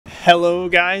Hello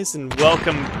guys, and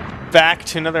welcome back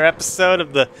to another episode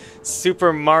of the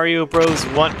Super Mario Bros.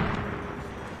 Wonder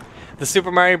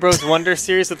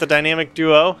series with the dynamic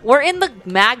duo. We're in the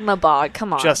magma bog,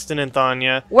 come on. Justin and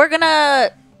Thanya. We're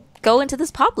gonna go into this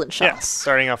poplin shop. Yes,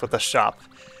 starting off with the shop.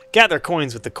 Gather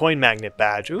coins with the coin magnet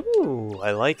badge. Ooh,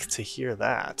 I like to hear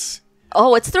that.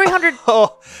 Oh, it's 300.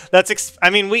 Oh, that's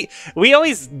I mean, we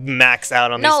always max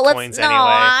out on these coins anyway.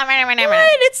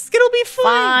 Right, it'll be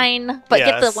fine. But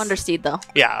get the Yes. Wonder Seed though.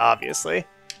 Yeah, obviously.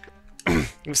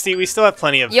 See, we still have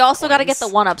plenty of You also got to coins. get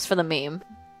the 1-ups for the meme.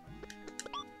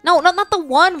 No, not the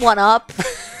 1-up.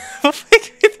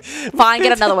 Fine,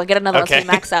 get another one. Get another one so we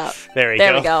max out. There we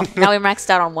go. Now we maxed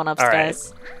out on 1-ups, All right.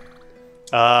 guys.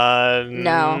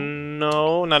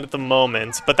 No, not at the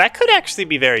moment. But that could actually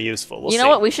be very useful. We'll You know see.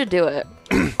 what? We should do it.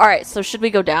 All right, so should we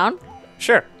go down?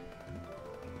 Sure.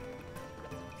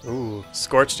 Ooh,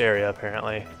 scorched area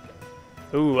apparently.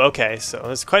 Ooh, okay. So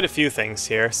there's quite a few things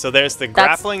here. So there's the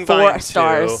grappling That's 4 vine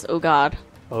stars. too. Oh god.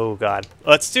 Oh god.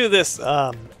 Let's do this.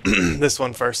 This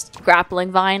one first.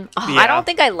 Grappling vine. Oh, Yeah. I don't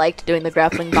think I liked doing the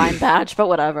grappling vine badge, but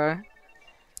whatever.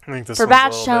 I think this For one's a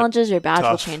badge little bit challenges, your badge will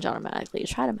tough. change automatically.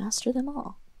 Try to master them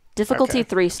all. Difficulty Okay.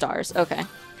 3 stars. Okay.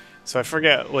 So I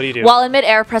forget. What do you do? While in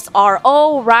midair, press R.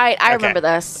 Oh, right. I Okay. remember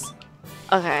this.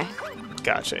 Okay.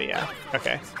 Gotcha. Yeah.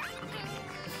 Okay.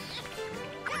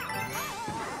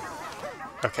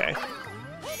 Okay.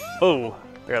 Oh,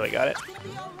 barely got it.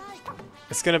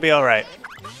 It's gonna be all right.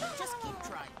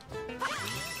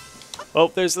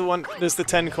 Oh, there's the one. There's the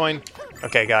 10 coin.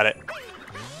 Okay, got it.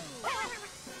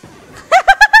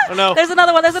 Oh no. There's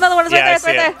another one. There's another one. It's Yeah, I right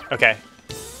see there. it. Okay.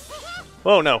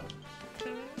 Oh no.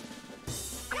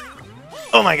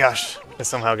 Oh my gosh. I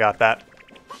somehow got that.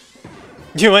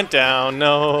 You went down.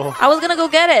 No. I was gonna go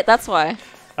get it. That's why.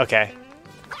 Okay.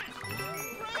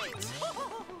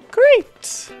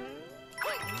 Great.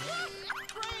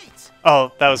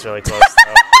 Oh, that was really close,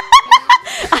 though.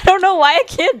 I don't know why I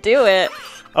can't do it.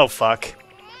 Oh, fuck.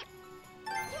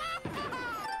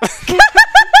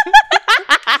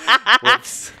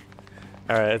 Whoops.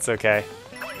 Alright, it's okay.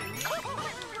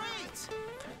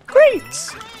 Great!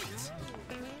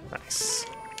 Nice.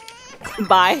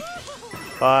 Bye.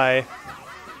 Bye.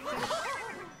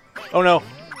 Oh no.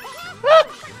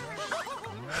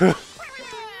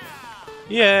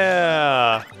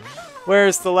 Yeah.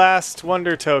 Where's the last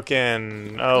wonder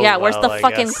token? Oh, Yeah, where's well, the I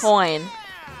fucking guess. coin?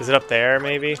 Is it up there,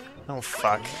 maybe? Oh,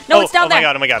 fuck. No, it's down there.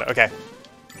 Oh my god, okay.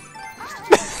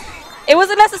 It was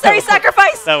a necessary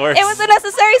sacrifice. That works. It was a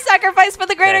necessary sacrifice for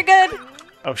the greater Okay. good.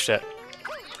 Oh, shit.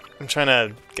 I'm trying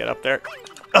to get up there.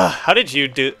 Ugh, how did you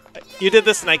do... You did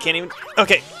this and I can't even...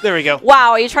 Okay, there we go.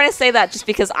 Wow, are you trying to say that just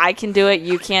because I can do it,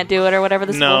 you can't do it, or whatever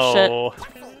this bullshit? No.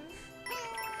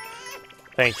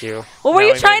 Thank you. What were Now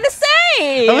you I trying made- to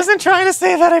say? I wasn't trying to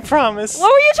say that, I promise.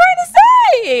 What were you trying to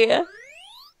say?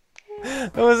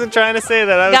 I wasn't trying to say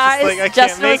that. I was Guys, just like, I Justin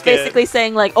can't make was basically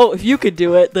saying like, oh, if you could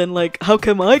do it, then like, how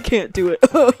come I can't do it?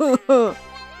 it.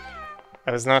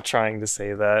 I was not trying to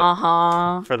say that.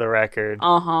 Uh-huh. For the record.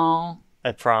 Uh-huh.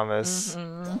 I promise.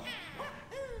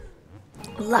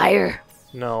 Liar.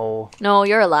 No. No,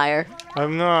 you're a liar.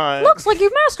 I'm not. Looks like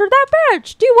you've mastered that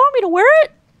badge. Do you want me to wear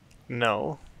it?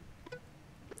 No.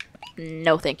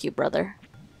 No, thank you, brother.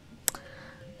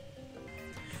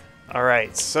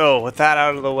 Alright, so with that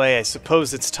out of the way, I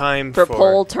suppose it's time For for...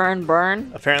 pull, turn,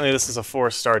 burn. Apparently this is a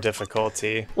 4-star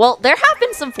difficulty. Well, there have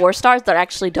been some 4 stars that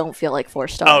actually don't feel like 4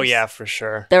 stars. Oh yeah, for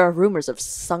sure. There are rumors of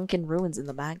sunken ruins in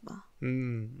the magma.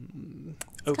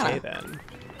 Okay kinda- then.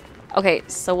 Okay,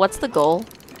 so what's the goal?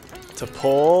 To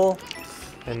pull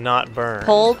and not burn.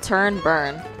 Pull, turn,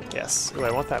 burn. Yes. Ooh,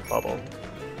 I want that bubble.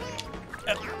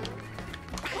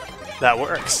 That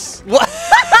works. What?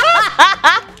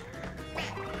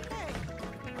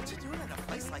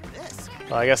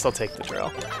 Well, I guess I'll take the drill.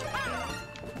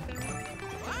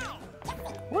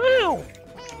 Wow.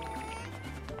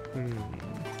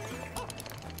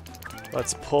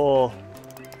 Let's pull.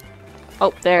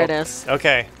 Oh, there it is.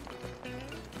 Okay.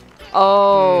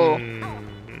 Oh.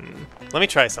 Let me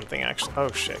try something actually. Oh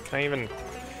shit, can I even...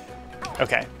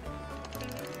 Okay.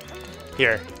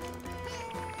 Here.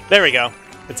 There we go.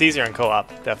 It's easier in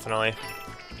co-op, definitely.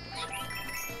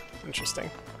 Interesting.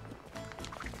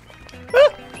 Ah!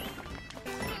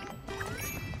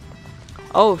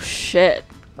 Oh, shit.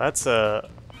 That's a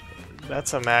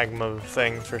magma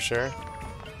thing for sure.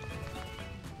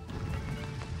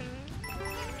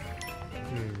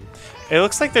 It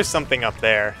looks like there's something up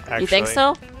there, actually. You think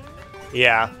so?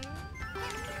 Yeah.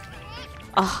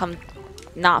 Oh, I'm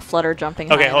not flutter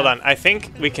jumping. Okay, high hold enough. on. I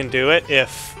think we can do it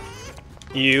if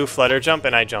you flutter jump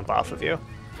and I jump off of you.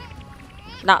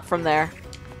 Not from there.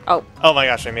 Oh. Oh my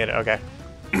gosh, I made it. Okay.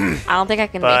 I don't think I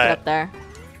can make But- it up there.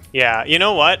 Yeah, you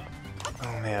know what?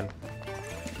 Oh man.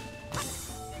 I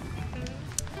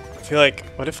feel like,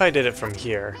 what if I did it from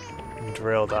here and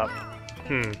drilled up?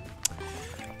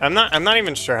 I'm not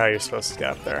even sure how you're supposed to get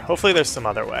up there. Hopefully there's some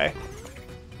other way.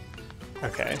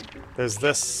 Okay. There's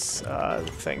this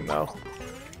thing though.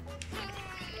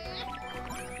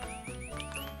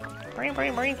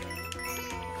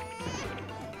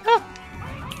 Ah.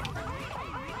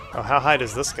 Oh, how high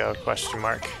does this go? Question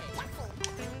mark.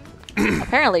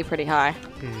 Apparently pretty high.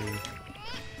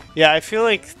 Yeah, I feel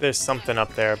like there's something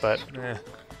up there, but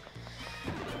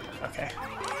okay.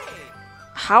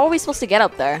 How are we supposed to get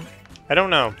up there? I don't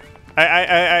know.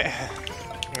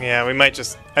 Yeah, we might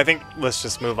just. I think let's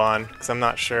just move on because I'm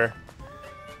not sure.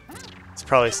 It's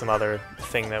probably some other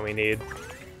thing that we need.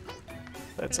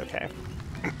 That's okay.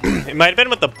 It might have been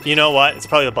with the. You know what? It's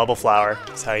probably the bubble flower.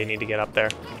 That's how you need to get up there.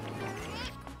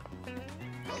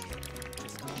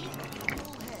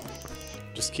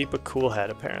 Just keep a cool head,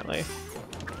 apparently.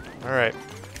 All right.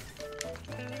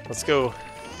 Let's go.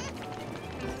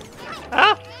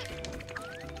 Ah!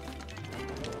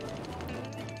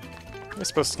 Am I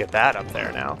supposed to get that up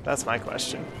there now? That's my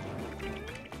question.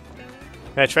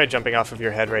 Can I try jumping off of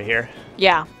your head right here?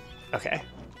 Yeah. Okay.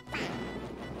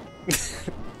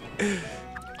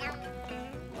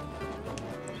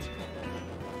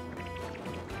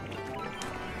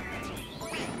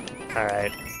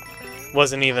 Alright.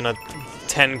 Wasn't even a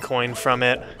 10 coin from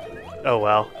it. Oh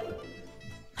well.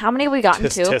 How many have we gotten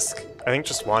Tisk to? tisk. I think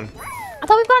just one. I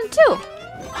thought we've gotten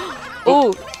 2.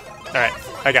 Ooh. Alright,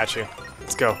 I got you.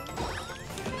 Let's go.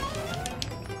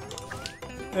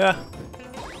 Yeah.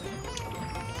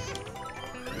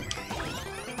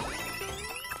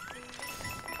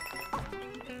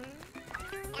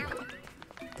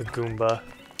 The Goomba.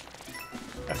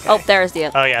 Okay. Oh, there's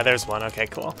the. Oh yeah, there's one. Okay,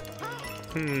 cool.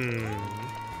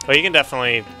 Well, you can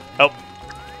definitely. Oh.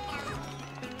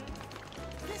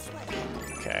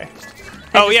 Okay.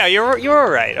 Oh yeah, you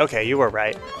were right. Okay, you were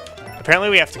right. Apparently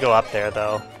we have to go up there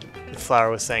though. The flower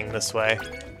was saying this way.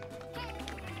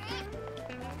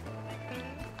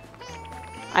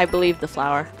 I believe the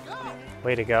flower.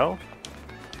 Way to go.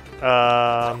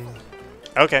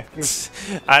 Okay.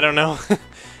 I don't know.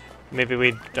 Maybe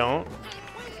we don't.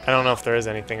 I don't know if there is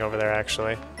anything over there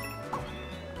actually.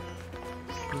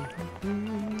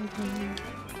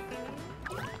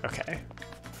 Okay.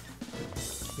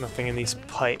 Nothing in these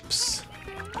pipes.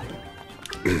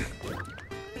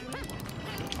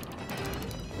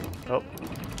 Oh.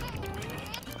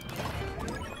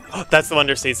 Oh, that's the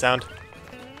Wonder Seed sound.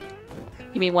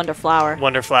 You mean Wonder Flower?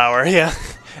 Wonder Flower, yeah.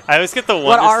 I always get the Wonder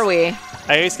What are we?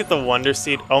 I always get the Wonder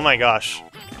Seed. Oh my gosh.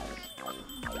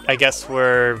 I guess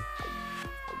we're...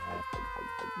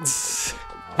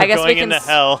 I guess going we can into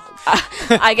hell.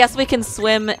 I guess we can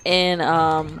swim in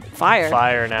fire.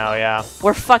 Fire now, yeah.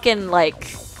 We're fucking like,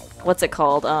 what's it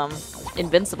called?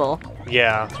 Invincible.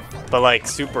 Yeah, but like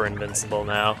super invincible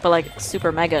now. But like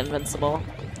super mega invincible.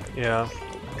 Yeah.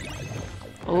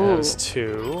 Ooh. There's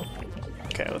 2.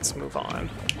 Okay, let's move on.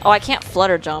 Oh, I can't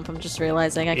flutter jump. I'm just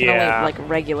realizing I can Yeah. only like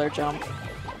regular jump.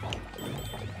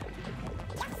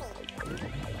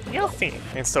 Yoshi.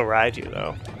 I can still ride you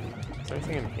though. Is there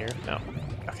anything in here? No.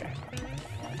 Okay.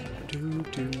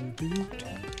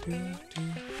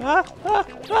 Ah, ah,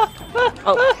 ah, ah,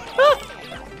 Oh. ah.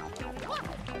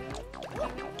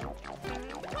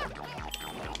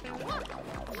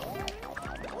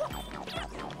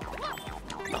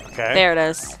 Okay. There it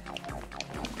is.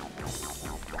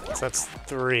 So that's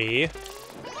 3.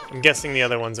 I'm guessing the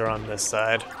other ones are on this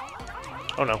side.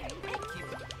 Oh no.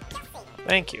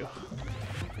 Thank you.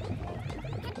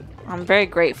 I'm very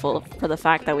grateful for the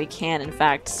fact that we can, in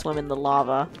fact, swim in the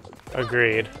lava.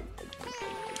 Agreed.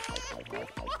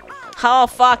 Oh,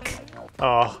 fuck.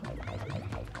 Oh.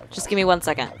 Just give me 1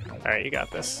 second. Alright, you got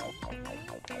this.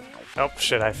 Oh,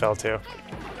 shit, I fell too.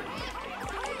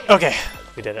 Okay,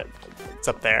 we did it. It's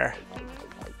up there.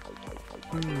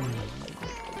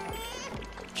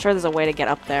 Sure there's a way to get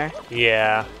up there.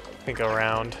 Yeah, I think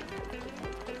around.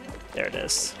 There it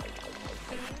is.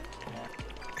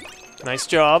 Nice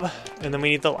job. And then we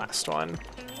need the last one.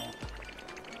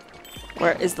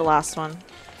 Where is the last one?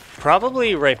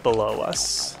 Probably right below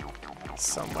us.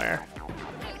 Somewhere.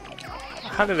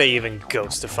 How do they even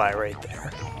ghostify right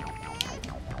there?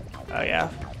 Oh, yeah.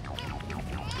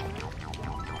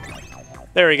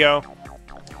 There we go.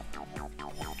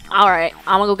 Alright,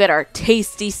 I'm gonna go get our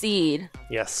tasty seed.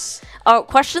 Yes. Oh,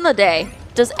 question of the day.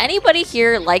 Does anybody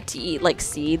here like to eat, like,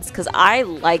 seeds? Because I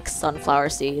like sunflower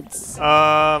seeds.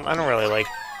 I don't really like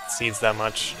seeds that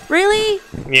much. Really?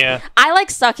 Yeah. I like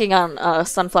sucking on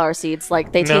sunflower seeds.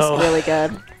 Like, they taste No. really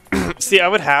good. See, I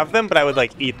would have them, but I would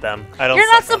like eat them. I don't.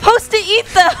 You're not suck on supposed to eat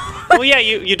them! them. Well, yeah,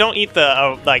 you don't eat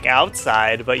the like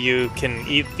outside, but you can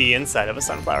eat the inside of a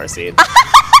sunflower seed.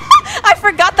 I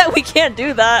forgot that we can't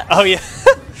do that. Oh yeah.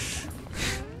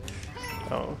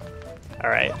 Oh. All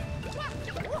right.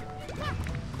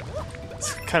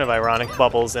 It's kind of ironic,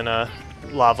 bubbles in a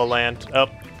lava land. Oh.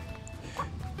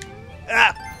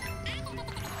 Ah.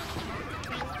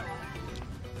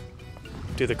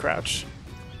 Do the crouch.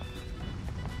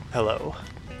 Hello.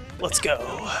 Let's go.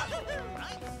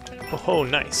 Oh,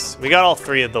 nice. We got all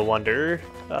 3 of the wonder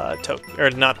or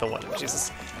not the wonder,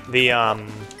 Jesus. The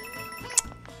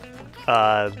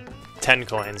 10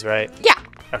 coins, right? Yeah.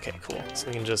 Okay, cool. So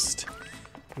we can just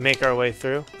make our way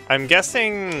through. I'm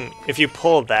guessing if you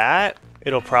pull that,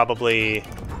 it'll probably,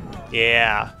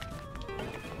 yeah.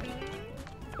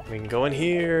 We can go in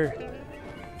here.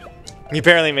 You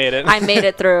barely made it. I made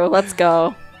it through. Let's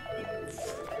go.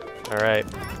 All right.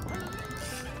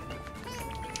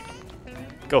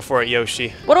 Go for it,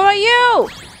 Yoshi. What about you?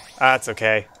 That's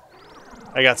okay.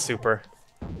 I got super.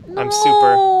 No. I'm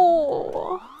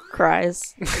super.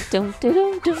 Cries. Dum, dum,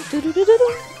 dum, dum, dum, dum, dum,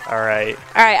 dum. All right.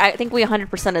 All right, I think we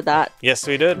 100%ed that. Yes,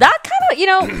 we did. That kind of, you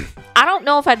know, I don't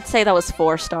know if I'd say that was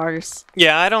 4 stars.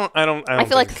 Yeah, I don't I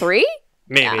feel like 3?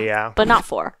 Maybe, yeah. But not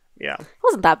 4. Yeah. It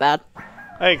wasn't that bad.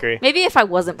 I agree. Maybe if I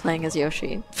wasn't playing as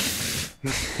Yoshi.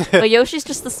 But Yoshi's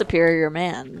just the superior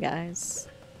man, guys.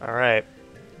 All right.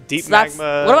 Deep So that's,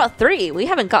 magma. what about 3? We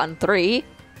haven't gotten 3.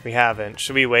 We haven't.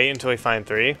 Should we wait until we find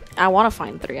 3? I want to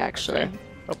find 3, actually. Okay.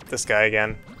 Oh, this guy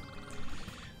again.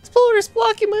 This boulder's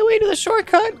blocking my way to the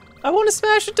shortcut. I want to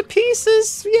smash it to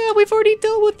pieces. Yeah, we've already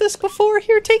dealt with this before.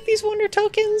 Here, take these wonder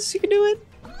tokens. You can do it.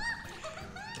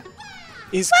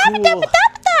 He's cool.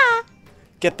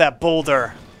 Get that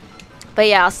boulder. But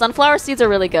yeah, sunflower seeds are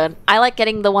really good. I like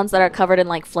getting the ones that are covered in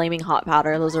like flaming hot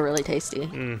powder. Those are really tasty. I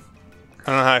don't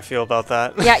know how I feel about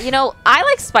that. Yeah, you know, I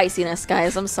like spiciness,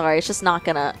 guys. I'm sorry. It's just not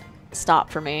gonna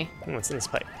stop for me. What's in this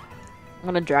pipe? I'm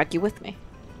gonna drag you with me.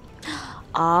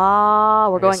 Ah,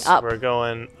 we're going Yes, up. We're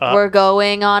going up. We're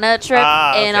going on a trip in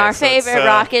okay, our so it's, favorite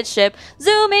rocket ship,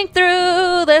 zooming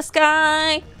through the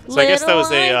sky. So I guess that was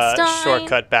a Einstein.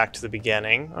 shortcut back to the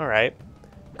beginning. All right.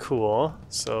 Cool.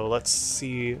 So let's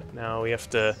see. Now we have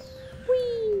to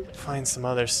Whee! find some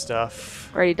other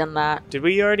stuff. Already done that. Did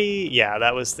we already? Yeah,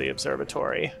 that was the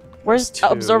observatory. Where's There's 2.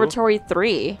 Observatory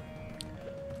 3?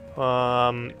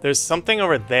 There's something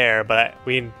over there, but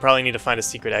we probably need to find a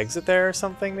secret exit there or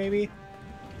something, maybe?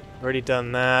 Already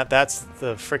done that. That's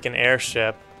the freaking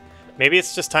airship. Maybe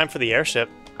it's just time for the airship.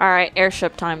 Alright,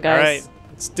 airship time, guys. All right,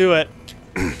 let's do it.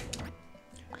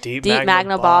 Deep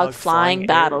Magma Bog flying air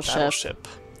battleship.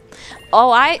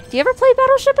 Oh, do you ever play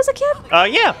Battleship as a kid?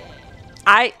 Yeah.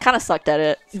 I kind of sucked at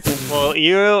it. Well,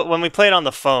 when we played on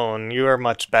the phone, you were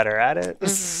much better at it.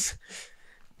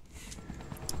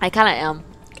 I kind of am.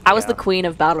 I was Yeah. the queen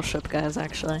of Battleship, guys,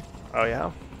 actually. Oh,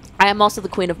 yeah? I am also the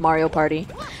queen of Mario Party.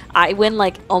 I win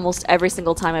like almost every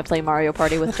single time I play Mario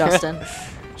Party with Justin.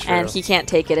 And he can't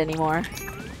take it anymore.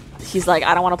 He's like,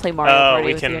 I don't want to play Mario Party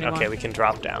we with can. you anymore. Okay, we can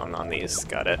drop down on these.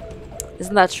 Got it.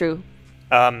 Isn't that true?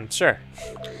 Sure.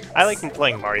 I like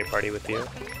playing Mario Party with you.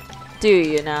 Do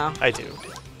you now? I do.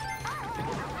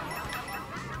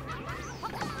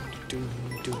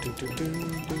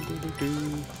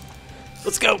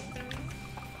 Let's go.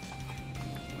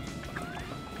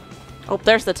 Oh,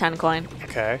 there's the 10 coin.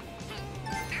 Okay.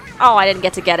 Oh, I didn't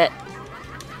get to get it.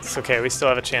 It's okay. We still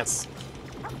have a chance.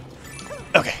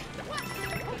 Okay.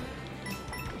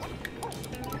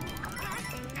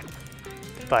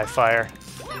 Goodbye, fire.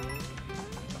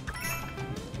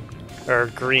 Or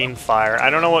green fire. I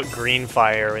don't know what green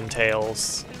fire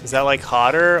entails. Is that like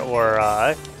hotter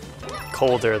or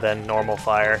colder than normal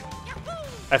fire?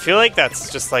 I feel like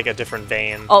that's just like a different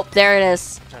vein. Oh, there it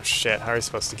is. Oh shit, how are we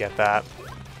supposed to get that?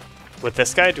 With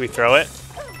this guy, do we throw it?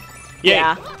 Yay.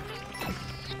 Yeah.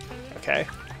 Okay.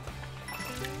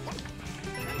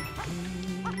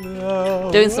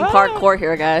 Doing some parkour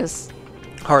here, guys.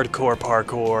 Hardcore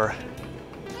parkour.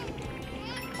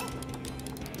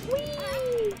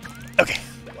 Okay.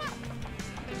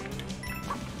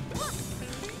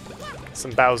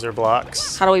 Some Bowser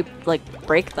blocks. How do we, like,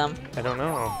 break them? I don't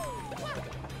know.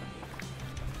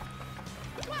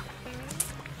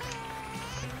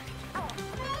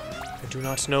 I do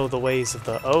not know the ways of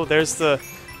the... Oh, there's the...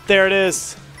 There it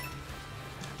is!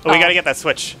 Oh, we gotta get that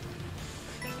switch.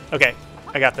 Okay,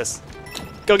 I got this.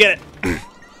 Go get it!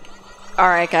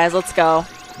 Alright, guys, let's go.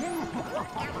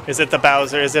 Is it the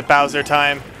Bowser? Is it Bowser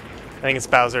time? think it's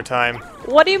Bowser time.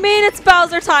 What do you mean it's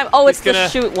Bowser time? Oh, He's it's gonna... the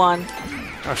shoot one.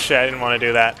 Oh shit, I didn't want to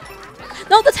do that.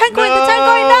 No, the 10 coin, No! the 10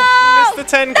 coin, no! We missed the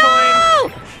 10 No!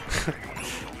 coin!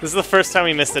 This is the first time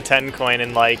we missed a 10 coin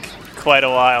in, like, quite a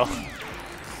while.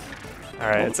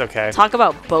 Alright, it's okay. Talk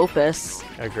about Bopus.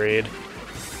 Agreed.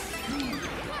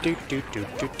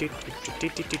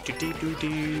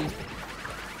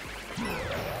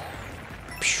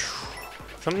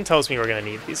 Something tells me we're gonna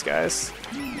need these guys.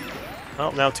 Oh,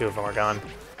 now 2 of them are gone.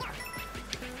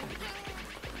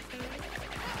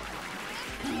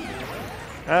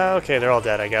 Okay, they're all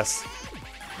dead, I guess.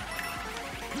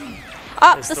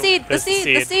 Ah, There's the seed, the there's the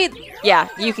seed, the seed. Yeah,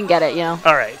 you can get it, you know.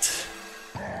 Alright.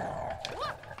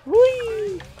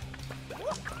 Whee!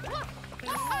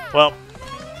 Well,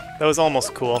 that was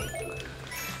almost cool.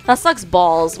 That sucks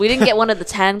balls. We didn't get one of the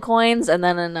 10 coins, and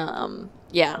then,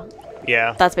 yeah.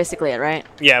 Yeah. That's basically it, right?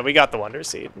 Yeah, we got the Wonder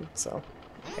Seed, so.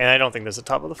 And I don't think there's a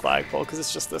top of the flagpole, because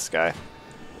it's just this guy.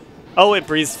 Oh, it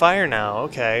breathes fire now.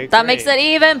 Okay, That great. makes it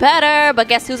even better, but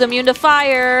guess who's immune to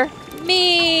fire?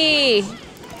 Me!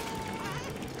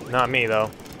 Not me, though.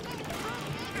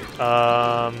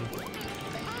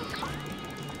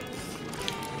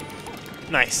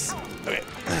 Nice. Okay.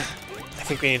 I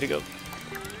think we need to go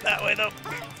that way, though.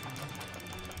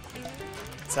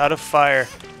 It's out of fire.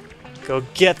 Go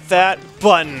get that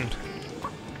button.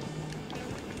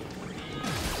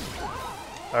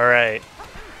 Alright.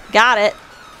 Got it.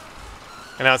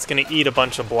 And now it's gonna eat a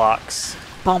bunch of blocks.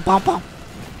 Boom, boom, boom.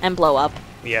 And blow up.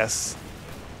 Yes.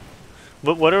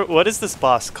 But what is this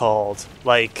boss called?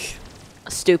 Like...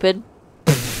 Stupid.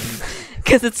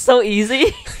 Because it's so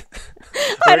easy.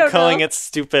 I We're don't calling know. it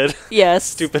stupid. Yes.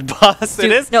 Stupid boss.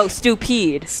 It is? No,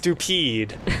 stupid.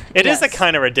 Stupid. It is a Yes.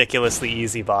 kind of ridiculously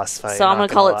easy boss fight. So I'm not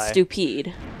gonna call it lie.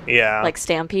 stupid. Yeah. Like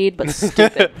stampede, but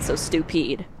stupid. So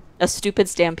stupid. A stupid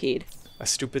stampede. A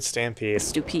stupid stampede.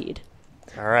 Stupid.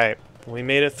 Alright. We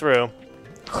made it through.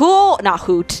 Cool. Not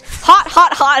hoot. Hot,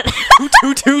 hot, hot. Hoot,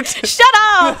 hoot, hoot. Shut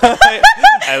up.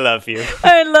 I love you.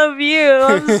 I love you.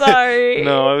 I'm sorry.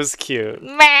 No, it was cute.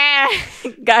 Meh.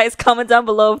 Guys, comment down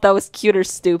below if that was cute or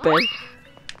stupid.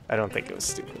 I don't think it was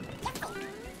stupid.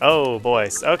 Oh,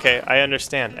 boys. Okay, I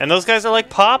understand. And those guys are like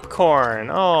popcorn.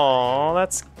 Oh,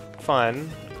 that's fun.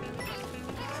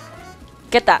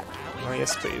 Get that. Oh,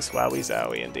 yes, please. Wowie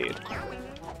zowie, indeed.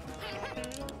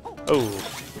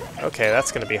 Oh. Okay,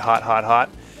 that's gonna be hot, hot, hot.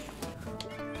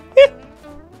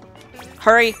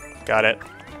 Hurry. Got it.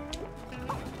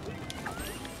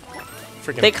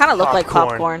 Freaking They kind of look like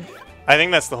popcorn. I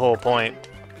think that's the whole point.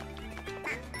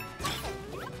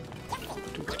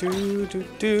 Do, do,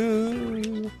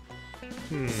 do.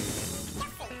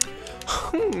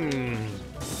 I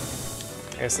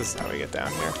guess this is how we get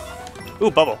down here.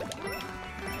 Ooh, bubble.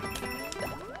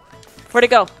 Where'd it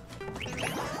go?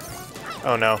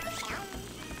 Oh no.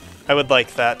 I would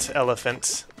like that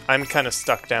elephant. I'm kind of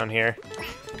stuck down here.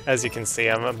 As you can see,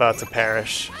 I'm about to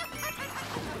perish.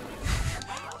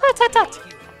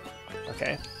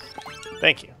 Okay.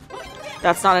 Thank you.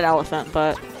 That's not an elephant,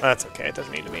 but... That's okay. It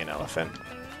doesn't need to be an elephant.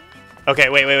 Okay,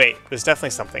 wait. There's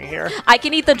definitely something here. I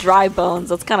can eat the dry bones.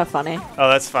 That's kind of funny. Oh,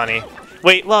 that's funny.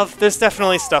 Wait, love, there's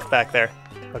definitely stuff back there.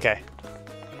 Okay.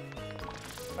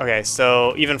 Okay,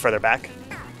 so even further back.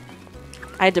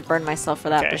 I had to burn myself for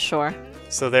that, Okay. for sure.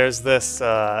 So there's this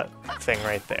thing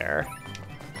right there.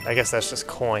 I guess that's just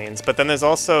coins. But then there's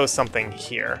also something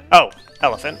here. Oh,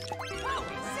 elephant.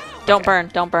 Don't burn.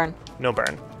 Don't burn. No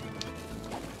burn.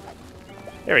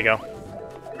 There we go.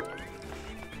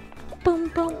 Boom,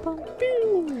 boom, boom.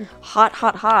 Pew. Hot,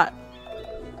 hot, hot.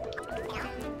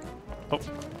 Oh,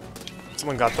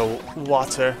 someone got the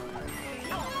water.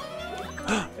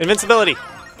 Invincibility.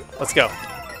 Let's go.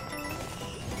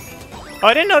 Oh,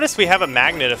 I didn't notice we have a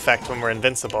magnet effect when we're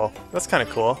invincible. That's kind of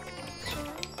cool.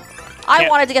 I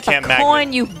wanted to get the can't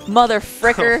coin, magnet. you mother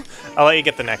fricker. I'll let you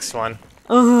get the next one.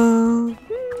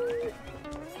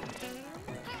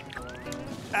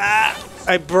 Ah,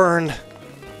 I burn.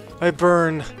 I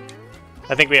burn.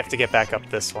 I think we have to get back up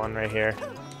this one right here.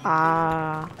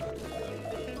 I'm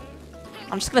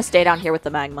just gonna stay down here with the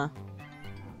magma.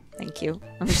 Thank you.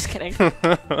 I'm just kidding.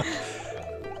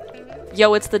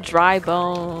 Yo, it's the dry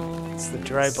bones. It's the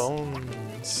dry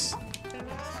bones.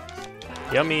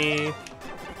 Yummy.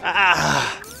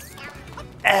 Ah.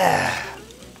 Ah.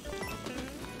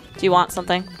 Do you want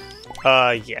something?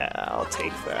 Yeah, I'll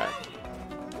take that.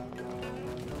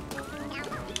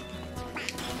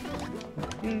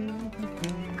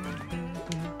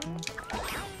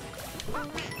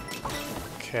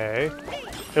 Okay.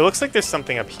 It looks like there's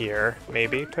something up here,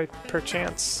 maybe,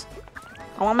 perchance.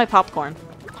 I want my popcorn.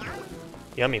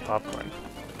 Yummy popcorn.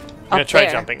 gonna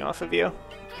try jumping off of you.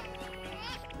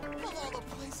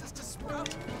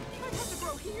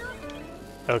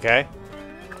 Okay.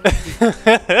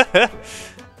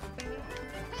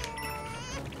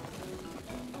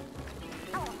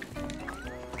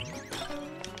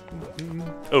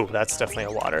 Oh, that's definitely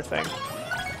a water thing.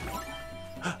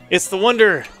 It's the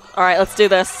wonder. All right, let's do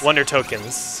this. Wonder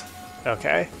tokens.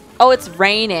 Okay. Oh, it's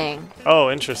raining.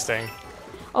 Oh, interesting.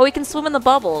 Oh, we can swim in the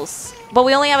bubbles, but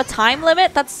we only have a time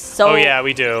limit. That's so. Oh yeah,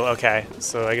 we do. Okay,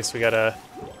 so I guess we gotta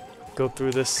go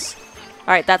through this.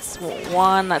 All right, that's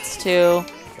 1. That's 2.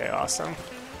 Okay, awesome.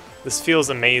 This feels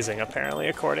amazing, apparently,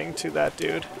 according to that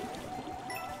dude.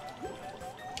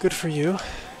 Good for you.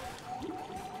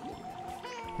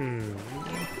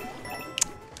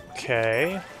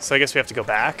 Okay, so I guess we have to go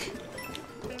back.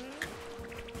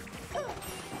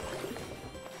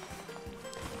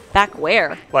 Back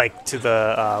where? Like, to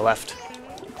the left.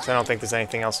 Because I don't think there's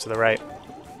anything else to the right.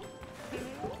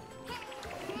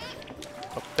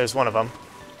 Oh, there's one of them.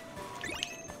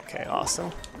 Okay,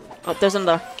 awesome. Oh, there's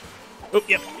another. Oh,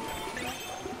 yep.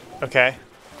 Okay.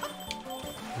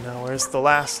 Now, where's the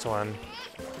last one?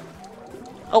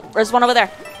 Oh, there's one over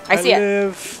there. I see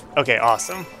it. Okay,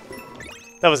 awesome.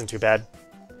 That wasn't too bad.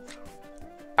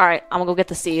 All right, I'm gonna go get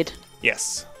the seed.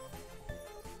 Yes.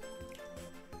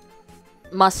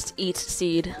 Must eat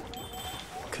seed.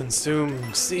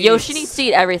 Consume seeds. Yoshi needs to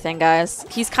eat everything, guys.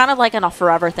 He's kind of like on a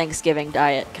forever Thanksgiving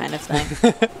diet kind of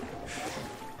thing.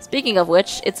 Speaking of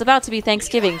which, it's about to be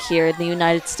Thanksgiving here in the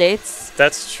United States.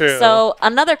 That's true. So,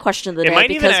 another question of the day,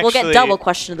 because we'll get double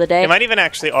question of the day. It might even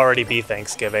actually already be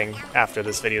Thanksgiving after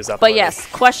this video's uploaded. But yes,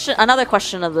 another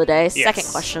question of the day, second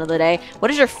question of the day.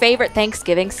 What is your favorite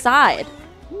Thanksgiving side?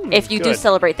 If you do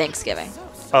celebrate Thanksgiving.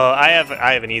 Oh, I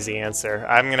have an easy answer.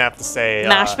 I'm gonna have to say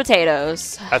mashed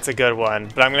potatoes. That's a good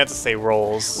one, but I'm gonna have to say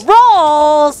rolls.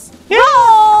 Rolls. Yeah.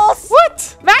 Rolls.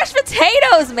 What? Mashed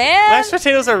potatoes, man. Mashed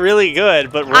potatoes are really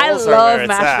good, but rolls are where it's at. I love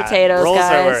mashed potatoes, rolls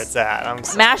guys. Rolls are where it's at. I'm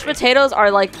sorry. Mashed potatoes are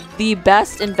like the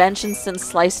best invention since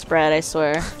sliced bread. I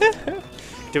swear.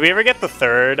 Did we ever get the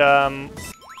third?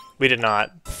 We did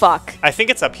not. Fuck. I think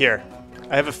it's up here.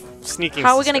 I have a sneaking.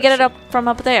 How are we gonna get it up from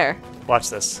up there? Watch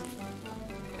this.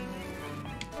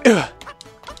 I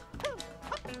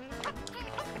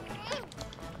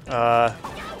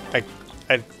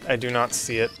do not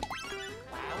see it.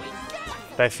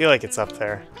 But I feel like it's up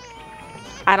there.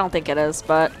 I don't think it is,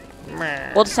 but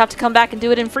we'll just have to come back and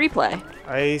do it in free play.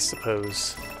 I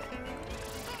suppose.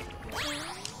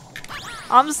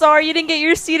 I'm sorry you didn't get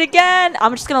your seed again.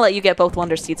 I'm just gonna let you get both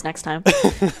Wonder Seeds next time.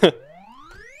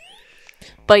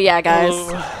 But yeah, guys,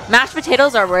 mashed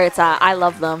potatoes are where it's at. I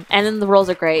love them, and then the rolls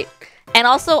are great. And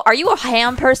also, are you a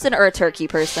ham person or a turkey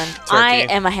person? Turkey. I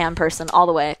am a ham person all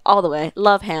the way, all the way.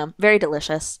 Love ham, very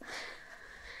delicious.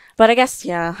 But I guess,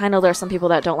 yeah, I know there are some people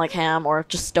that don't like ham or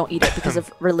just don't eat it because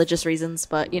of religious reasons.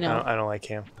 But you know, I don't like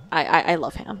ham. I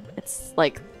love ham. It's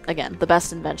like, again, the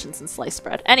best invention since sliced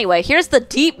bread. Anyway, here's the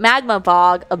Deep Magma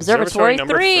Bog Observatory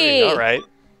 3. All right,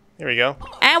 here we go.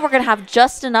 And we're gonna have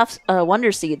just enough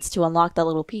Wonder Seeds to unlock that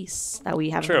little piece that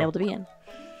we haven't been able to be in.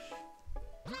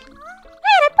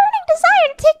 Desire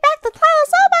to take back the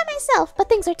palace all by myself, but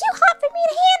things are too hot for me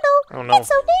to handle. Oh no. It's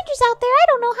so dangerous out there, I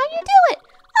don't know how you do it.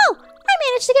 Oh, I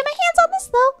managed to get my hands on this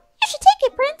though. You should take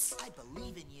it, Prince. I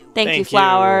believe in you. Thank you,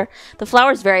 Flower. The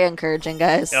flower's very encouraging,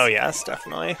 guys. Oh yes,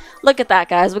 definitely. Look at that,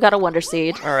 guys. We got a Wonder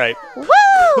Seed. All right. Woo!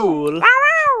 Cool.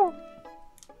 Wow.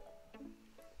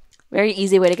 Very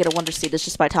easy way to get a Wonder Seed is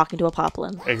just by talking to a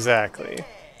poplin. Exactly.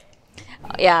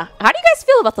 Yeah. How do you guys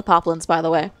feel about the poplins, by the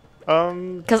way?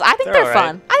 Because I think they're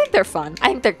fun. I think they're fun. I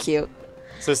think they're cute.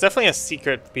 So there's definitely a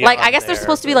secret beyond. Like, I guess they're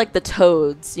supposed to be like the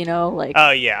toads, you know? Like.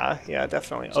 Oh yeah, yeah,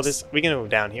 definitely. Oh, we can move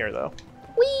down here though.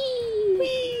 Whee!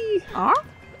 Whee! Huh?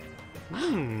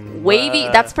 Wavy.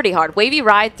 That's pretty hard. Wavy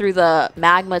ride through the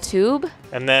magma tube.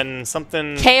 And then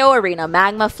something. KO Arena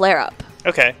magma flare up.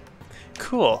 Okay.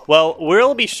 Cool. Well,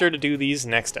 we'll be sure to do these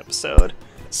next episode.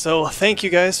 So thank you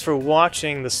guys for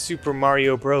watching the Super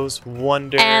Mario Bros.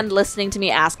 Wonder. And listening to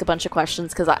me ask a bunch of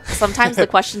questions, because sometimes the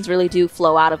questions really do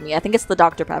flow out of me. I think it's the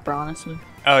Dr. Pepper, honestly.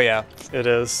 Oh yeah, it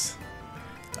is.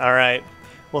 All right.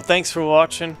 Well, thanks for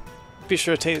watching. Be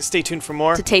sure to stay tuned for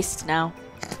more. To taste now.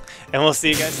 And we'll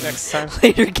see you guys next time.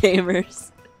 Later,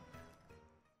 gamers.